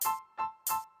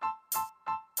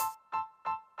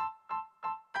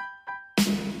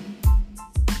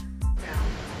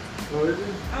Oh, is he?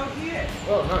 Oh, he is.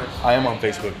 Oh, nice. I am on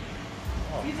Facebook.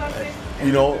 He's on Facebook.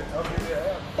 You know,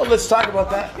 well, let's talk about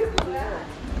that.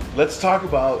 Let's talk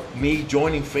about me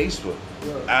joining Facebook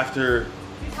after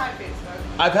He's had Facebook.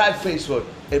 I've had Facebook,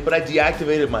 but I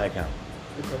deactivated my account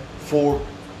for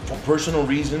personal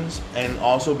reasons, and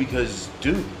also because,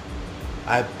 dude,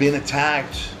 I've been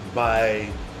attacked by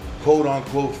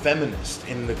quote-unquote feminists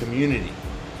in the community.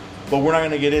 But we're not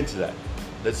going to get into that.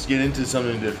 Let's get into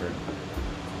something different.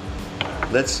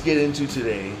 Let's get into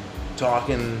today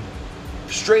talking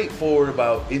straightforward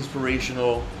about not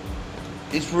inspirational,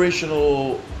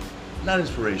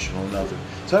 nothing.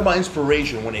 Talking about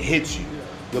inspiration when it hits you.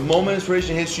 The moment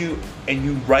inspiration hits you and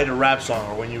you write a rap song,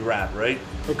 or when you rap, right?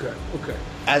 Okay.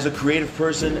 As a creative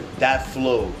person, that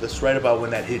flow, let's write about when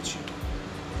that hits you.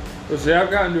 Well, see, I've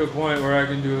gotten to a point where I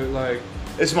can do it like...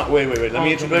 It's my wait. Let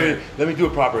me do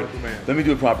it proper. Command. Let me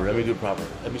do it proper. Let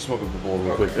me smoke a bowl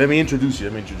real quick. Let me introduce you.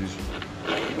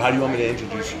 How do you want me to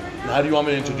introduce you? How do you want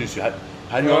me to introduce you?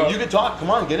 How do you want? You can talk. Come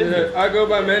on, get in here. I go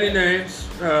by many names.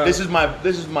 This is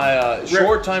my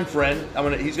short time friend.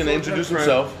 He's gonna introduce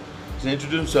himself. He's gonna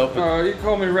introduce himself You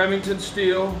call me Remington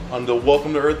Steele. on the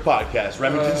Welcome to Earth podcast.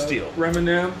 Remington Steele.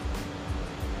 Reminem.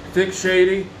 Thick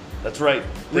Shady. That's right.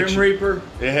 Rim Reaper.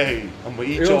 Hey, I'm gonna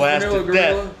eat Il's your ass Vanilla to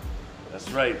Gorilla. death. That's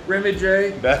right. Remy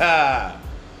J.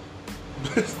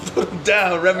 Put him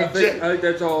down, Remy J. I think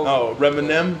that's all. Oh,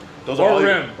 Reminem. Those are Or all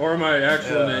Rem, or my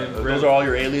actual name. Those are all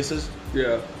your aliases.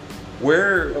 Yeah.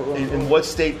 Where in what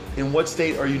state? In what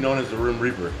state are you known as the Rim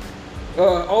Reaper?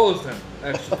 All of them,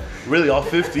 actually. Really, all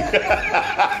 50? That's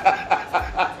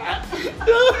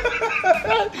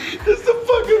the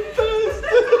fucking best.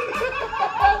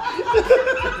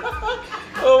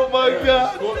 Oh my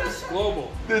God. It's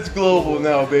global. It's global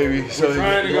now, baby. So We're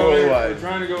trying to worldwide. we're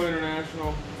trying to go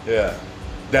international. Yeah.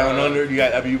 Down under.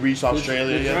 Have you reached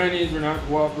Australia the yet? Chinese are not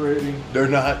cooperating. They're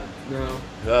not.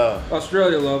 No.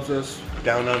 Australia loves us.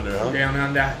 Down under, huh? Down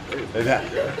under.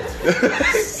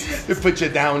 They put you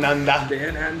down under.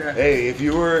 Down under. Hey, if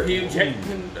you were You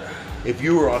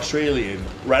Australian,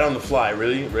 right on the fly,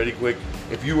 really, ready, quick.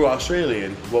 If you were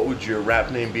Australian, what would your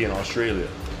rap name be in Australia?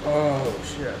 Oh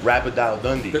shit. Rapidile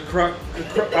Dundee.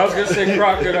 I was gonna say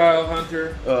Crocodile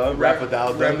Hunter.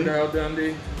 Rapidile Dundee. Rapidile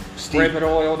Dundee. Steve. Rapid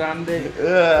Oil Dundee.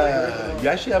 You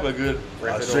actually have a good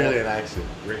Australian accent.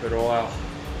 Rapid Oil.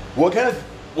 What kind of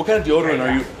deodorant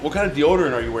are you? What kind of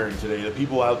deodorant are you wearing today? The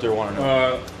people out there want to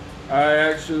know. I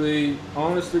actually,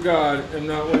 honest to God, am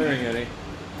not wearing any.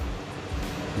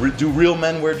 Do real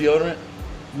men wear deodorant?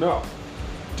 No.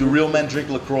 Do real men drink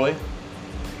LaCroix?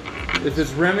 If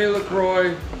it's Remy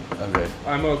LaCroix, Okay.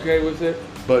 I'm okay with it.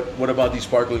 But what about these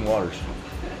sparkling waters?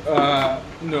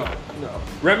 No.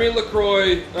 Remy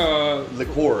LaCroix,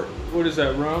 Liqueur. what is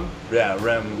that, rum? Yeah,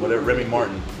 Remy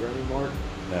Martin. Remy Martin.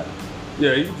 Yeah.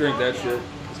 Yeah, you can drink that shit.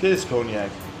 Let's get this cognac.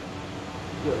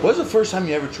 What was the first time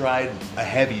you ever tried a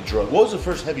heavy drug? What was the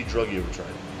first heavy drug you ever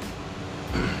tried?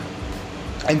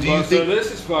 And do you think... So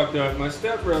this is fucked up. My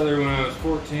stepbrother, when I was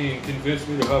 14, convinced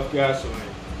me to huff gasoline.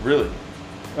 Really?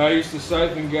 I used to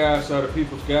siphon gas out of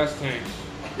people's gas tanks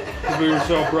because we were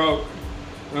so broke.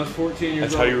 When I was 14 years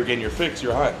That's old. how you were getting your fix.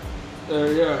 You're high.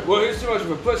 Yeah. Well, he was too much of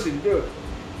a pussy to do it.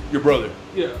 Your brother?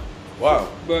 Yeah. Wow.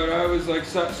 But I was like,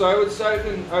 so I would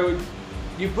siphon.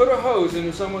 You put a hose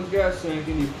into someone's gas tank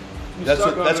and you That's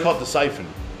suck on it, called the siphon.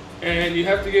 and you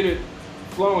have to get it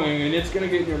flowing, and it's gonna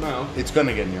get in your mouth. It's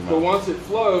gonna get in your mouth. But once it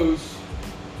flows,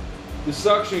 the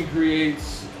suction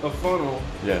creates a funnel,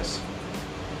 Yes.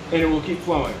 and it will keep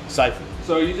flowing. Siphon.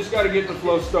 So you just got to get the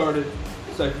flow started,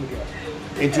 siphon the gas.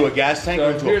 Into a gas tank So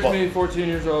or into here's a me, 14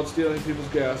 years old, stealing people's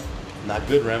gas. Not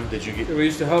good, Rem. Did you get We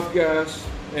used to huff gas,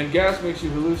 and gas makes you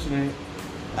hallucinate.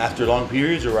 after long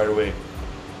periods or right away?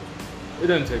 It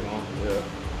doesn't take long. Yeah.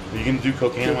 Are you gonna do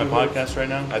cocaine on my podcast right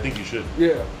now? I think you should.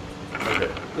 Yeah.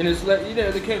 Okay. And it's like,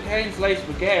 the cocaine's laced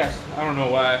with gas. I don't know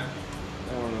why.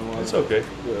 That's okay.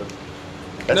 Yeah.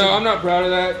 I'm not proud of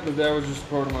that, but that was just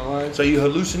part of my life. So you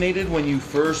hallucinated when you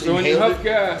first So when you inhaled huff it?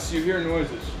 gas, you hear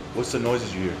noises. What's the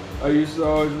noises you hear? I used to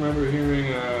always remember hearing,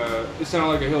 it sounded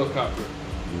like a helicopter.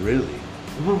 Really?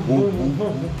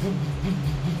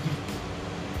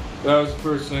 That was the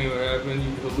first thing that happened.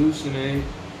 You hallucinate.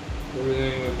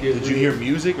 Everything would get. Did you hear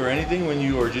music or anything when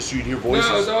you, or just you'd hear voices?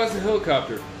 No, it was always a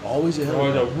helicopter. Always a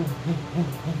Always helicopter.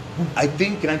 I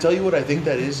think, can I tell you what I think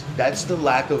that is? That's the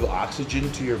lack of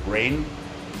oxygen to your brain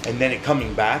and then it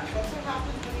coming back. That's what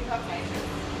happens when you have nitrous.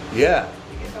 Yeah.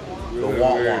 You get the womp. The Really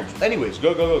womp weird. womp. Anyways,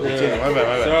 go. Continue. Yeah. My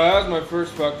bad. So that was my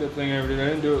first fucked up thing I ever did. I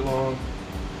didn't do it long.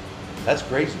 That's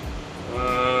crazy.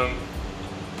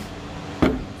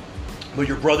 But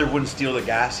your brother wouldn't steal the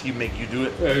gas. He'd make you do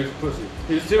it. Yeah, he was a pussy.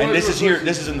 He was too And much this of a is here. pussy.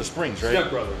 This is in the Springs, right?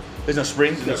 Stepbrother. There's no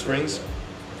Springs in the Stepbrother, Springs.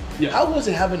 Yeah. How was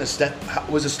it having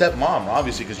a was a stepmom?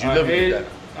 Obviously, because you live with your dad.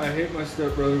 I hate my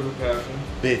stepbrother with a passion.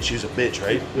 Bitch, she's a bitch,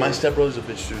 right? Yeah. My stepbrother's a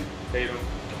bitch too. Hate him.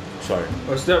 Sorry.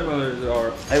 My stepmother's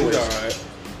alright. She's Anyways. alright.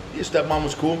 Your stepmom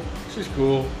was cool. She's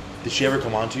cool. Did she ever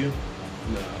come on to you?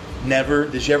 No. Never.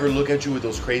 Did she ever look at you with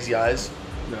those crazy eyes?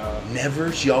 No.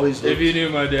 Never. She always looked. If you knew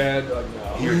my dad, like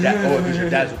no. Your dad. Oh,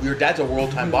 because your dad's a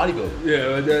world time bodybuilder.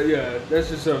 Yeah, my dad. Yeah, that's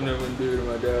just something I wouldn't do to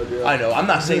my dad. Yeah. I know. I'm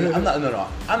not saying. I'm not. No.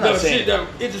 I'm not saying. Shit,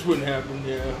 it just wouldn't happen.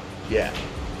 Yeah. Yeah.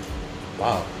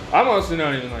 Wow. I'm also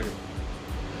not even like.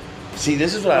 See,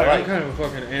 this is what I I'm like. kind of a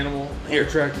fucking animal. Here.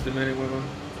 Attracted to many women.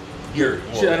 You're.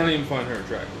 Shit, I don't even find her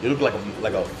attractive. You look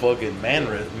like a fucking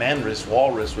manris,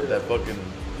 walrus with that fucking.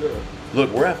 Yeah.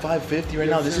 Look, we're at 550 right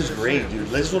now. This is great, dude.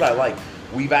 This is what I like.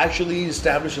 We've actually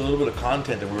established a little bit of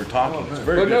content that we were talking. It's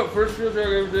very but good. no, first field drug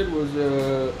I ever did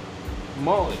was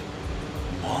Molly.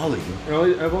 Molly.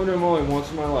 I've only done Molly once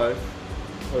in my life.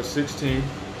 I was 16.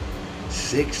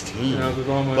 16. And I was with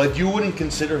all my. But you wouldn't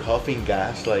consider huffing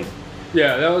gas like.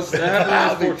 Yeah, that happened when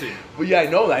I was 14. Well, yeah, I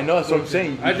know that. I know that's what I'm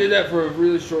saying. I did that for a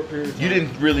really short period of time. You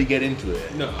didn't really get into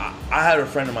it. No. I had a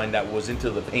friend of mine that was into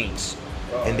the paints,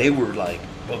 and they were like,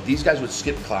 well, these guys would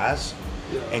skip class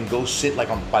and go sit like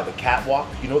by the catwalk.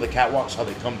 You know the catwalks, how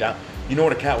they come down. You know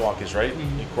what a catwalk is, right?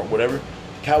 Mm-hmm. Whatever.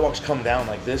 The catwalks come down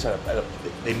like this.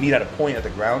 They meet at a point at the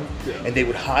ground, and they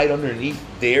would hide underneath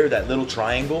there, that little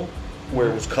triangle where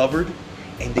it was covered,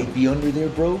 and they'd be under there,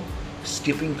 bro,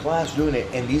 skipping class doing it.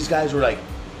 And these guys were like,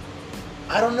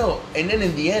 I don't know. And then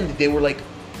in the end, they were like,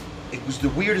 it was the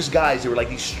weirdest guys. They were like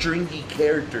these stringy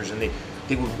characters, and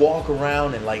they would walk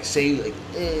around and like say like,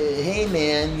 hey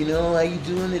man, you know, how you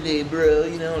doing today, bro?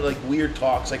 You know, like weird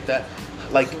talks like that,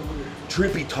 like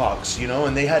trippy talks, you know.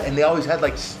 And they always had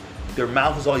like, their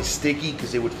mouth was always sticky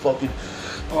because they would fucking.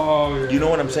 Oh yeah. You know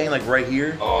what I'm saying? Like right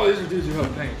here. Oh, these are dudes who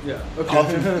have paint. Yeah.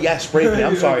 Okay. Yeah, spray paint.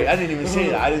 I'm sorry, I didn't even say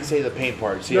that. I didn't say the paint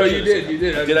part. See, No, you did. You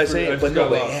did. Did I say it? But no.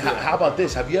 But Yeah. how about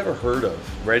this? Have you ever heard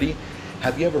of? Ready?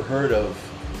 Have you ever heard of?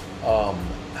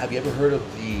 Have you ever heard of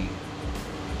the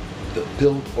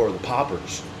pill or the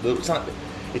poppers? It's not.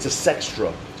 It's a sex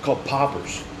drug. It's called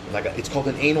poppers. It's called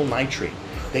an anal nitrate.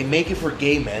 They make it for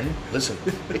gay men. Listen,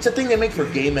 it's a thing they make for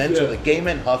gay men, so the gay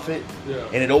men huff it,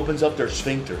 and it opens up their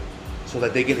sphincter, so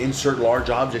that they can insert large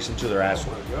objects into their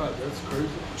asshole. Oh my god, that's crazy.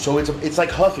 So it's like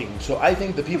huffing. So I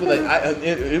think the people that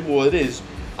it is.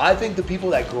 I think the people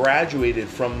that graduated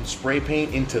from spray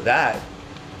paint into that,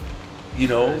 you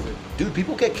know, dude,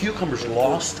 people get cucumbers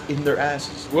lost in their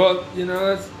asses. Well, you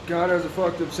know, God has a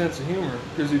fucked up sense of humor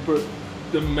because he put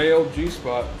the male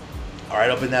G-spot All right,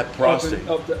 up in that prostate.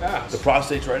 up the ass. The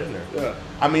prostate's right in there. Yeah.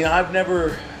 I mean, I've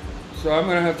never. So I'm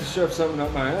gonna have to shove something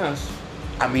up my ass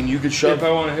I mean, you could shove. if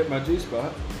I want to hit my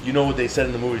G-spot. You know what they said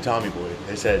in the movie Tommy Boy?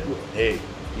 They said, "Hey, you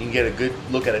can get a good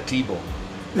look at a T-bone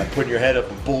by putting your head up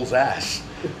a bull's ass,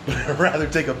 but I'd rather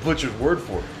take a butcher's word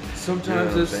for it."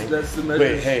 Sometimes that's the measure.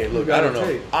 Wait, hey, look, I don't know.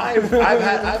 Take. I've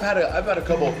had a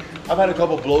couple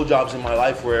blowjobs in my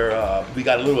life where we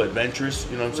got a little adventurous.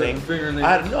 You know what I'm saying? Finger in the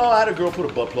I had a girl put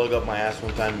a butt plug up my ass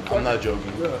one time. I'm not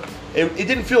joking. Yeah. It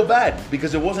didn't feel bad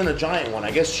because it wasn't a giant one.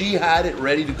 I guess she had it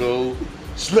ready to go,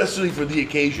 especially for the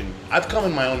occasion. I've come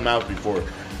in my own mouth before,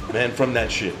 man, from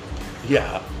that shit.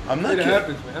 Yeah, I'm not It kidding.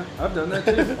 happens, man. I've done that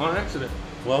too on accident.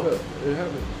 Well, It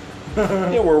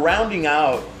happens. yeah, we're rounding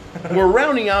out. We're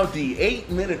rounding out the 8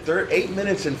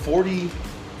 minutes and 40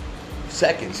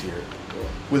 seconds here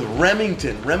with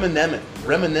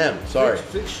Reminem. Sorry,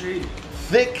 Thick shady.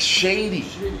 Thick Shady,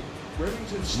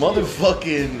 Remington Steel.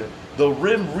 motherfucking the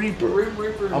Rim Reaper. The Rim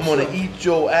Reaper I'm gonna himself. eat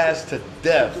your ass to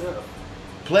death. Yeah.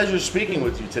 Pleasure speaking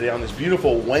with you today on this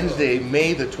beautiful Wednesday,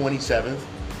 May the 27th.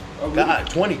 God,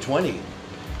 2020,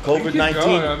 COVID-19. Keep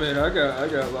going. I mean, I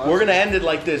got lots. We're gonna end it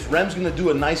like this. Rem's gonna do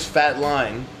a nice fat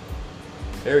line.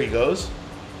 There he goes.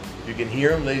 You can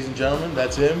hear him, ladies and gentlemen.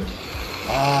 That's him.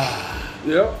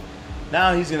 Yep.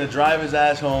 Now he's gonna drive his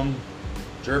ass home,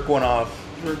 jerk one off,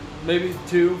 For maybe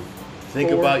 2. think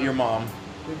 4. about your mom,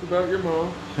 Think about your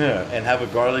mom. and have a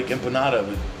garlic empanada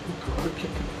with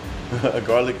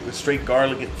a straight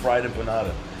garlic fried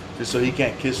empanada, just so he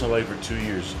can't kiss nobody for 2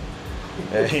 years.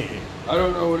 Hey, I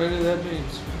don't know what any of that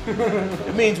means.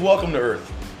 it means welcome to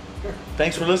Earth.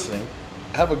 Thanks for listening.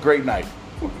 Have a great night.